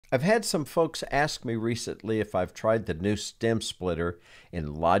I've had some folks ask me recently if I've tried the new stem splitter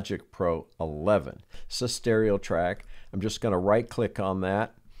in Logic Pro 11. It's a stereo track. I'm just going to right click on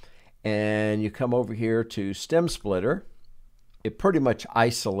that and you come over here to stem splitter. It pretty much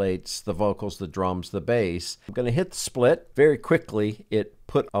isolates the vocals, the drums, the bass. I'm going to hit the split. Very quickly it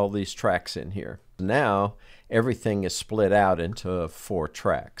put all these tracks in here. Now everything is split out into 4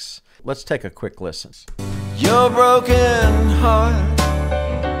 tracks. Let's take a quick listen. Your broken heart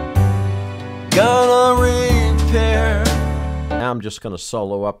gonna repair. Now I'm just going to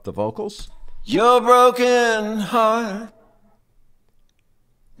solo up the vocals. Your broken heart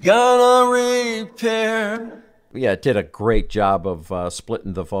gonna repair. Yeah, it did a great job of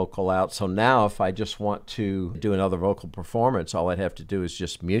splitting the vocal out. So now if I just want to do another vocal performance, all I'd have to do is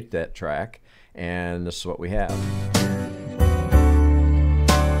just mute that track, and this is what we have.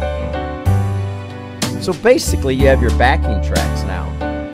 So basically you have your backing tracks now.